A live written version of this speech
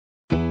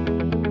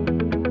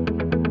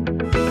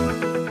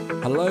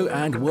Hello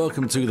and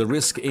welcome to the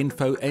Risk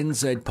Info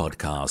NZ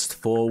podcast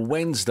for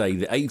Wednesday,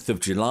 the 8th of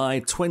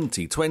July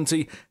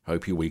 2020.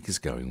 Hope your week is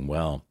going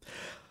well.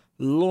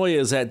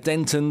 Lawyers at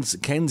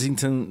Dentons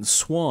Kensington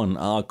Swan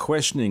are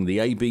questioning the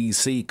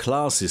ABC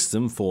class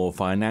system for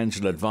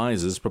financial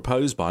advisors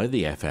proposed by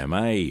the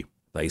FMA.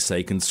 They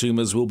say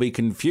consumers will be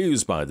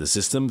confused by the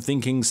system,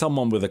 thinking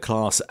someone with a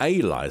Class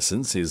A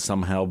licence is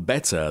somehow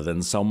better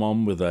than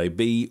someone with a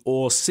B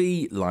or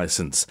C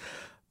licence.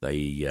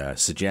 They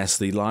suggest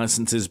the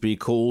licences be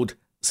called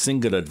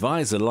Single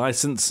Advisor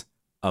Licence,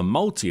 a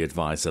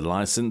Multi-Advisor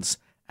Licence,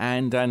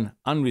 and an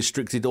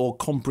Unrestricted or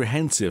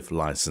Comprehensive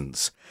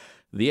Licence.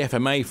 The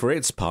FMA, for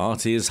its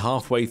part, is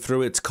halfway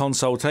through its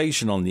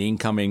consultation on the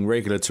incoming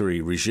regulatory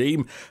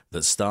regime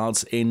that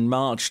starts in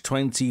March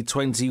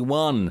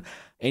 2021.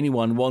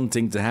 Anyone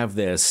wanting to have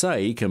their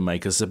say can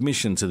make a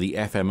submission to the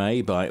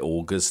FMA by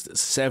August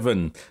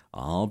 7.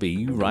 I'll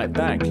be right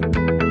back.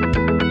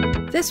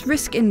 This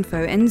Risk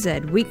Info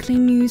NZ weekly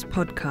news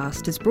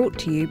podcast is brought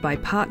to you by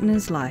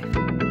Partners Life.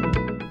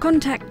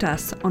 Contact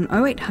us on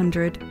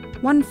 0800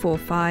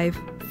 145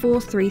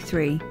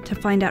 433 to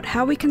find out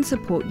how we can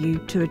support you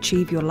to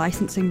achieve your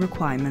licensing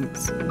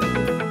requirements.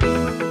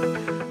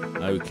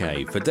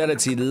 Okay,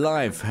 Fidelity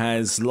Life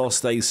has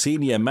lost a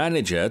senior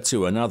manager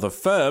to another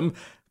firm.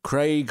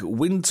 Craig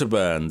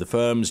Winterburn, the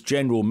firm's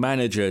general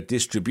manager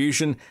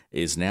distribution,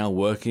 is now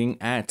working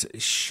at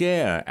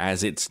Share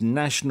as its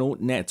national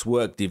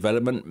network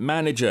development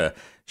manager.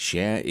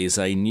 Share is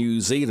a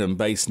New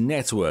Zealand-based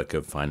network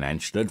of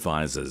financial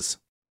advisors.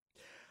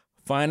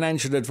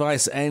 Financial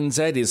Advice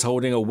NZ is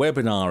holding a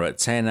webinar at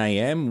 10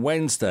 a.m.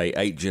 Wednesday,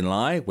 8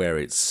 July, where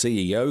its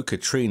CEO,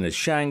 Katrina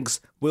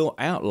Shanks, will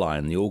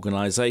outline the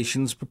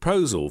organisation's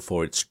proposal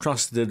for its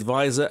Trusted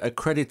Advisor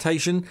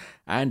accreditation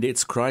and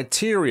its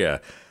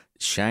criteria.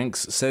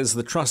 Shanks says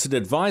the Trusted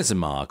Advisor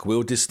mark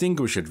will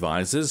distinguish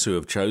advisors who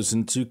have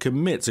chosen to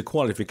commit to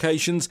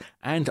qualifications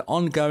and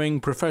ongoing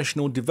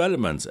professional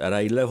development at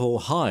a level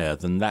higher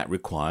than that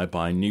required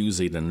by New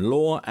Zealand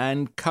law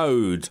and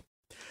code.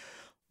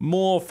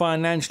 More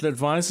financial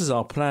advisors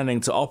are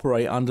planning to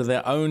operate under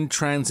their own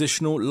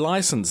transitional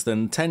licence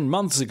than 10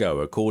 months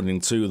ago,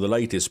 according to the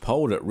latest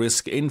poll at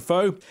Risk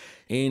Info.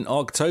 In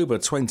October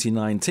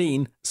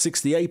 2019,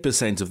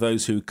 68% of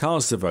those who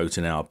cast a vote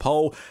in our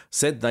poll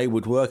said they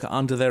would work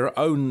under their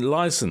own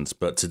licence,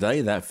 but today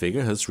that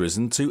figure has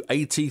risen to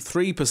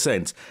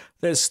 83%.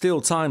 There's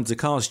still time to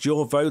cast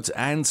your vote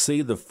and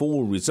see the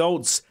full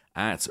results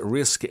at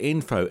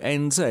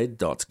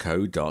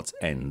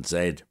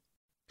riskinfonz.co.nz.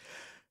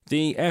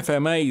 The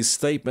FMA's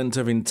Statement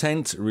of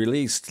Intent,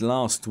 released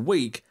last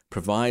week,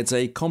 provides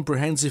a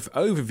comprehensive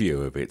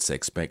overview of its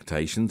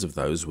expectations of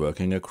those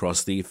working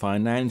across the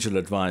financial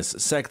advice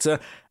sector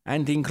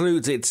and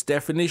includes its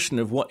definition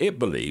of what it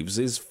believes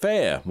is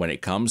fair when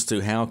it comes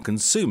to how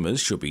consumers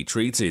should be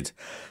treated.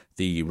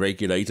 The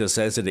regulator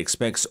says it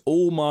expects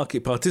all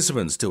market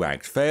participants to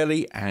act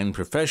fairly and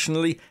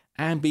professionally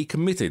and be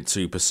committed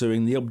to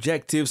pursuing the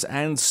objectives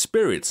and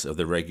spirits of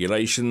the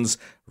regulations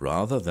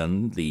rather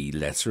than the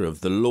letter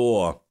of the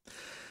law.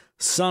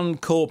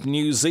 Suncorp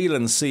New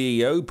Zealand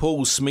CEO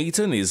Paul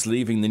Smeaton is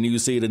leaving the New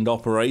Zealand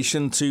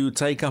operation to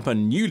take up a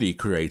newly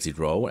created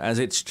role as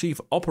its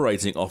Chief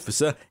Operating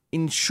Officer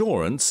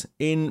Insurance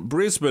in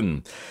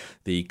Brisbane.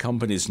 The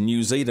company's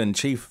New Zealand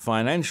Chief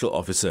Financial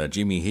Officer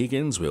Jimmy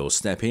Higgins will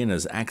step in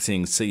as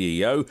acting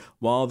CEO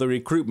while the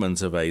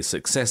recruitment of a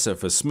successor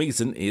for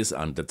Smeaton is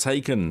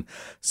undertaken.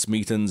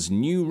 Smeaton's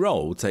new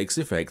role takes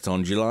effect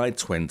on July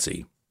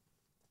 20.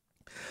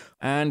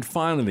 And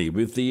finally,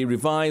 with the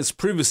revised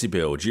privacy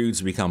bill due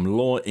to become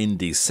law in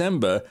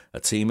December, a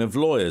team of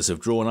lawyers have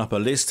drawn up a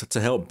list to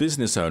help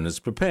business owners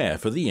prepare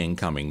for the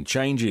incoming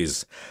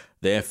changes.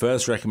 Their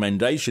first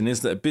recommendation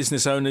is that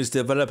business owners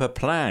develop a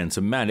plan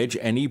to manage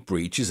any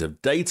breaches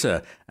of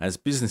data, as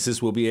businesses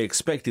will be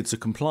expected to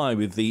comply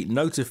with the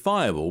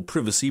notifiable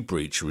privacy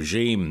breach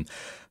regime.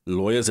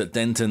 Lawyers at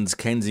Dentons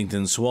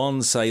Kensington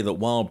Swan say that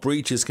while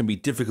breaches can be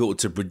difficult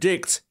to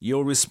predict,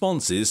 your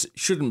responses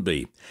shouldn't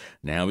be.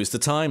 Now is the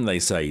time, they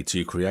say,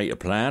 to create a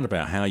plan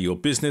about how your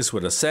business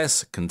would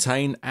assess,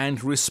 contain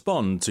and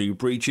respond to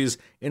breaches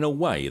in a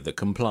way that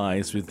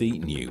complies with the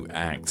new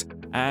Act.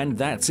 And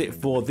that's it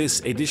for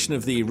this edition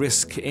of the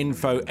Risk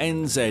Info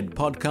NZ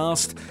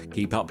podcast.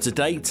 Keep up to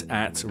date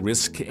at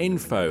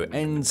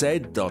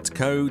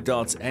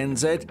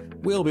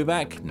riskinfonz.co.nz. We'll be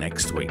back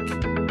next week.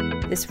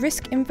 This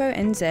Risk Info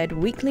NZ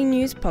weekly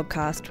news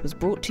podcast was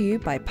brought to you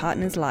by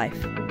Partners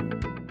Life.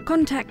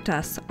 Contact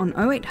us on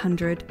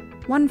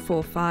 0800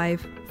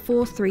 145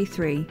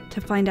 433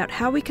 to find out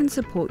how we can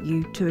support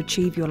you to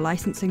achieve your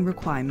licensing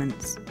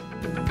requirements.